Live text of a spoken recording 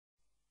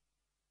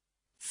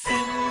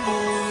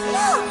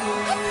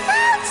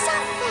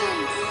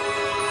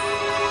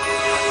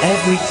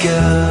Every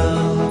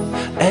girl,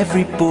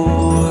 every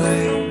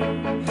boy,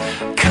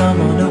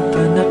 come on,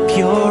 open up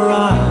your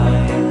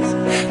eyes.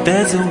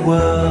 There's a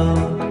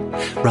world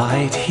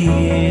right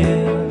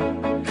here,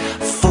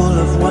 full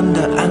of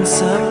wonder and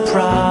surprise.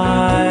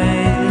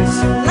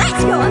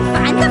 Let's go and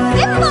find the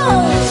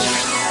Fimbles!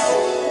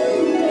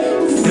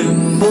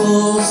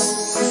 Fimbles,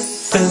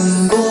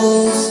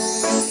 Fimbles,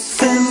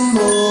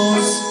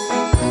 Fimbles.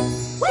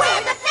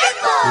 We're the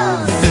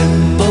Fimbles!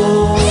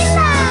 Fimbles,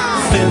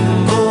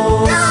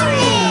 Fimbles,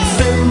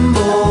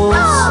 Fimbles.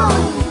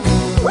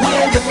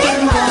 We're the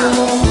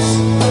Fimbles!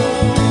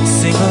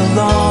 Sing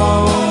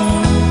along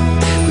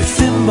with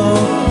Fimbo,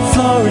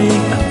 Florrie,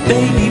 and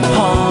Baby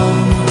Pom.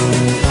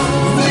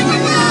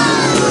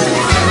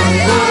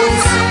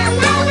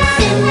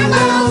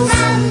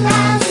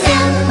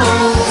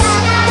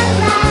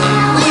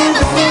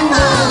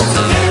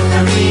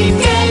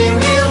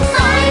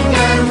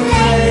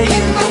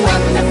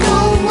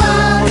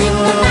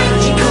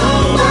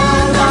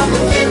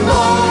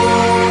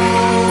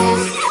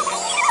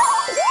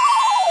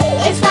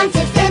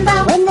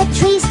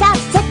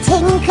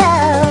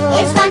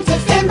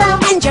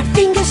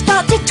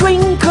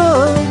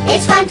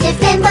 It's fun to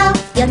Fimble,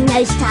 your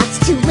nose starts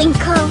to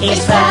winkle.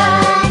 It's fun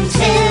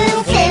to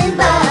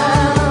Fimble,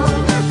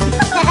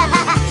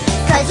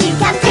 'cause you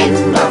can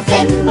Fimble,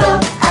 Fimble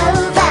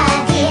over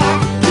here.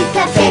 You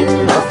can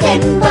Fimble,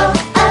 Fimble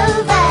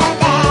over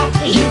there.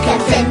 You can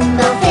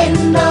Fimble,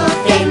 Fimble,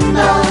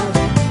 Fimble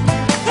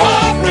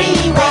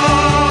everywhere.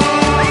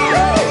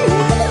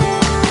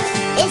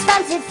 It's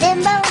fun to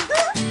Fimble.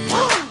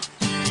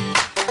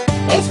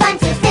 It's fun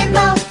to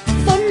Fimble.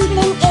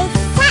 Fimbling is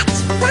such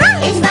fun.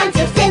 It's fun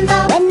to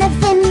Fimble when the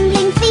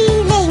fimbling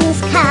feelings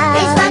come.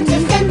 It's fun to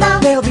Fimble.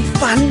 There'll be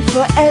fun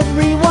for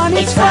everyone.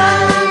 It's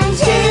fun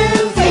to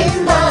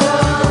Fimble.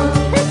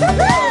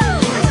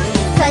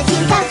 'Cause you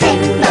can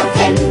Fimble,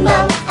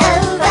 Fimble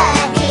over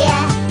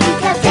here. You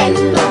can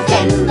Fimble,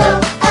 Fimble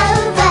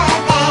over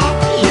there.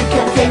 You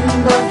can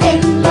Fimble,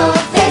 Fimble,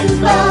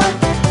 Fimble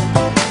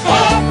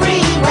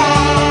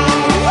everywhere.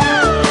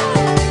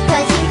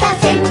 'Cause you can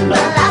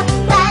Fimble up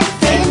and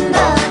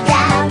Fimble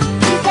down.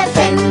 You can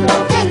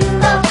Fimble,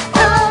 Fimble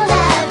all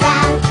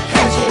around.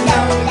 'Cause you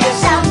know there's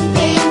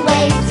something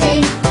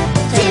waiting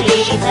to be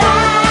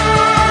found.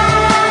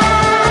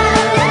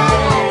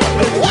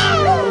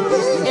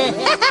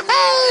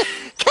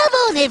 Come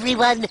on,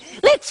 everyone,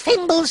 let's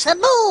Fimble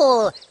some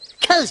more.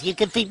 'Cause you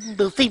can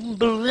Fimble,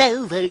 Fimble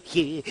over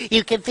here.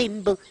 You can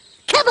Fimble.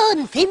 Come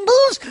on,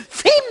 Fimbles,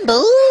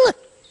 Fimble.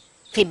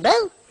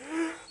 Fimbo?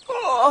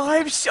 Oh,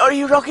 I'm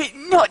sorry, Rocket,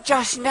 not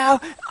just now.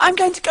 I'm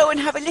going to go and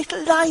have a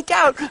little lie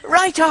down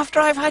right after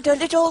I've had a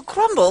little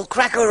crumble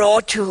cracker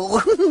or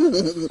two.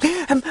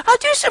 I'll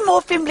do some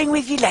more fimbling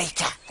with you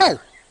later. Oh,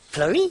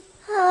 Florrie?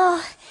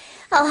 Oh,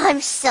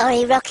 I'm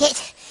sorry,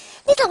 Rocket.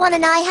 Little one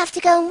and I have to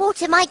go and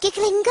water my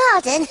giggling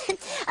garden.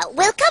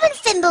 We'll come and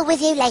Fimble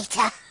with you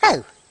later.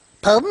 Oh,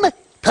 Pom,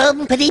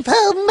 Pompity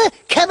Pom,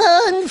 come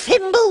on,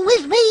 Fimble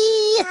with me.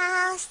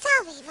 Oh,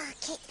 sorry,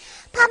 Rocket.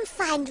 Pom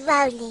find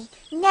Roly.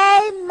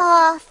 No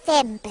more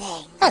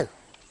fimbling. Oh,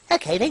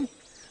 okay then.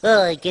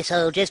 Well, I guess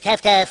I'll just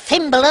have to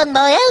Fimble on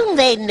my own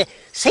then.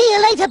 See you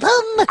later,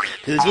 Pom.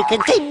 'Cause you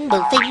can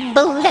Fimble,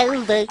 Fimble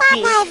over here.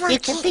 Bye-bye, You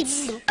can Rocket.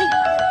 Fimble, Fimble.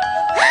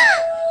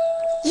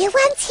 You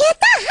won't hear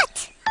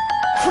that.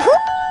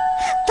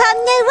 Pom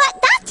know what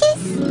that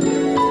is.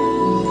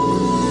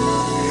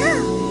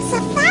 Oh, it's the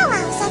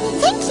flowers on the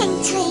tinkling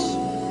tree.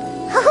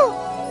 Oh,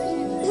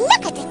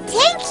 look at the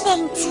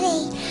tinkling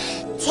tree.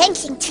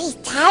 Tinkling tree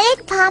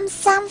telling Pom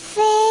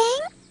something.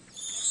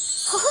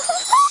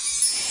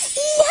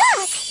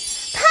 Look,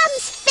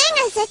 Pom's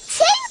fingers are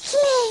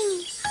tinkling.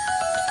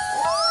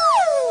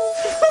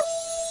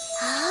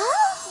 Oh,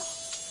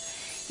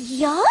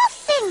 your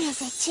fingers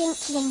are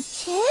tinkling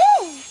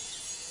too.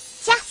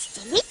 Just a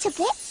little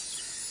bit.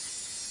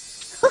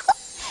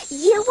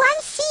 You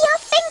won't see your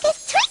fingers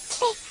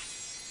twinkling.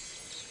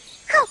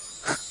 Oh,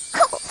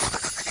 oh.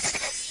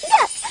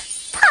 Look,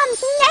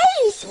 Pom's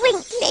nose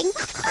winkling.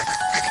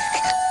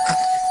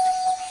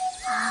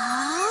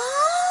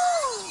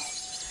 Oh,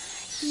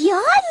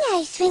 your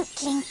nose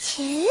winkling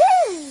too.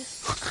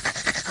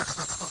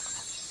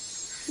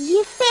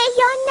 You feel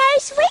your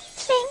nose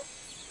winkling?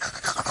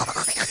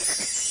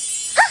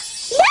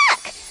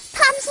 Look,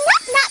 Pom's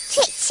nut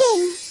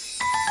twitching.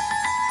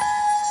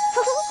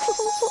 Oh,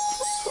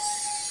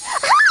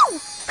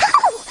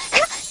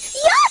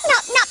 your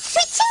nut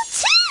twitching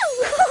too.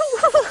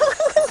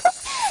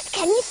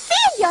 Can you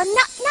feel your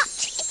nut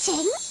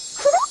twitching?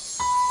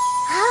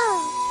 Oh,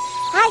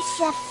 that's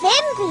the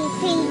Fimbly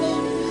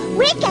feeling.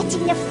 We're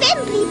getting the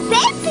Fimbly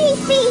Bembly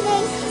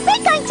feeling.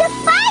 We're going to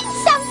find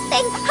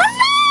something.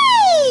 Hooray!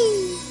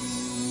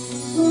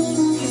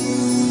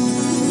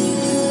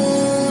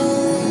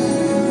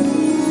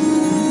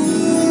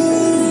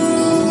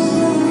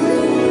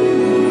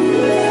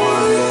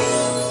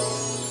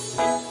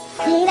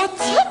 Feel a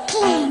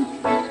tickling.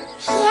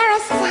 Hear a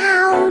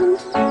sound.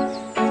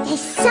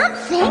 There's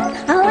something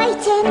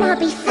waiting to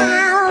be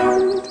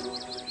found.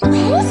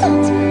 Where is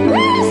it?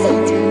 Where is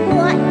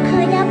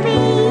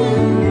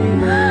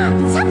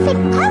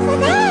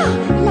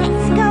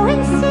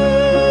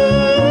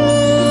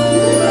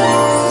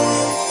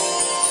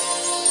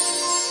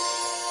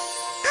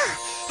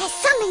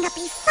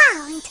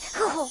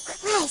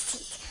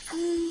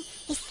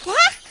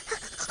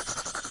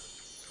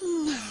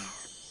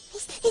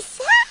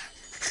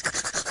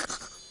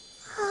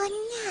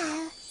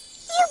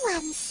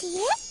want see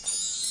it?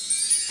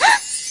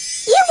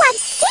 You want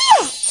see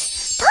it?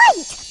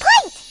 Point,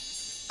 point.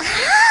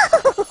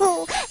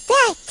 Oh,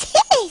 there it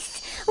is.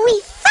 We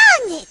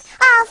found it.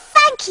 Oh,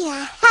 thank you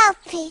for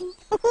helping.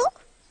 Oh,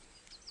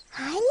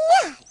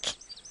 look.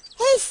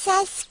 It's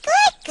a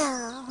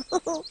squiggle.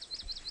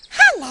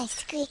 Hello,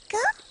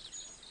 Squiggle.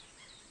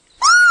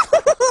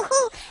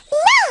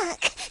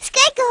 Look,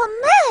 Squiggle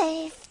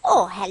moved.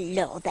 Oh,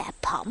 hello there,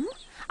 Pom.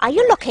 Are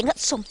you looking at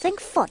something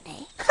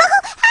funny?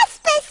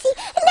 Especially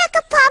look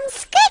upon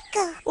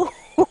Squiggle.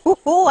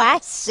 Oh, I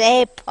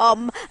say,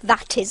 Pom,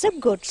 that is a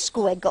good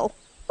squiggle.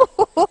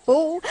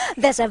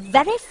 There's a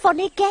very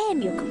funny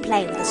game you can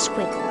play with a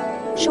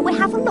squiggle. Shall we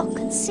have a look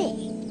and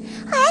see?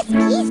 Yes,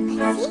 please,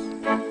 Bessie.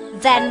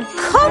 Then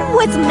come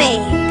with me.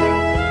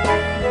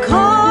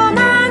 Come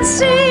and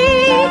see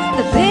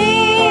the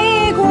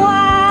big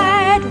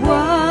wide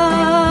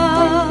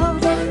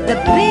world. The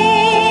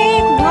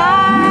big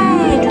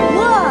wide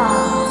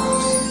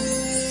world.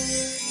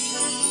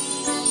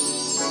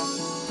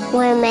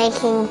 We're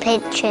making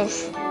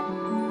pictures.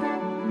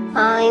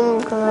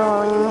 I'm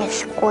drawing a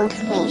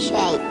squiggly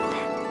shape.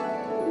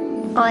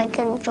 I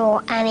can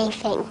draw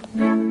anything.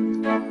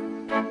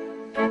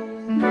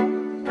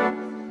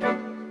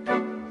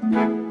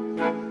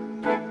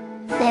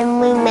 Then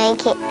we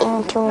make it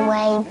into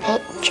a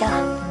picture.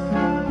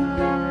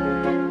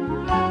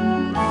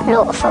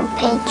 Lots of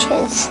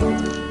pictures.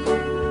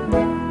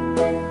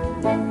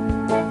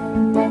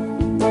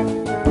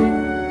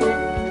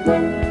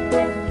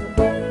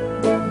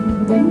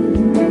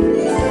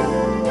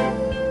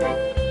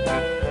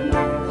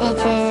 This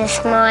is a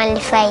smiley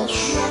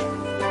face.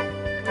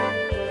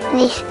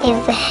 This is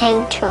the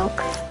hedgehog.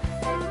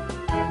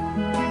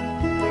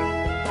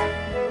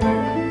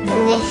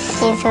 This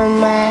is a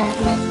man.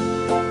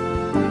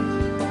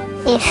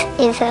 This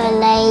is a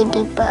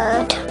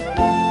ladybird.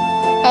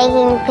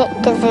 Taking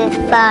pictures is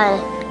fun.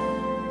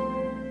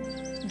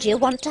 Do you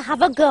want to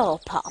have a go,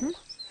 Pom?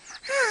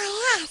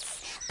 Oh, yes.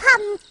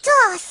 Pom,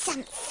 draw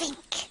something.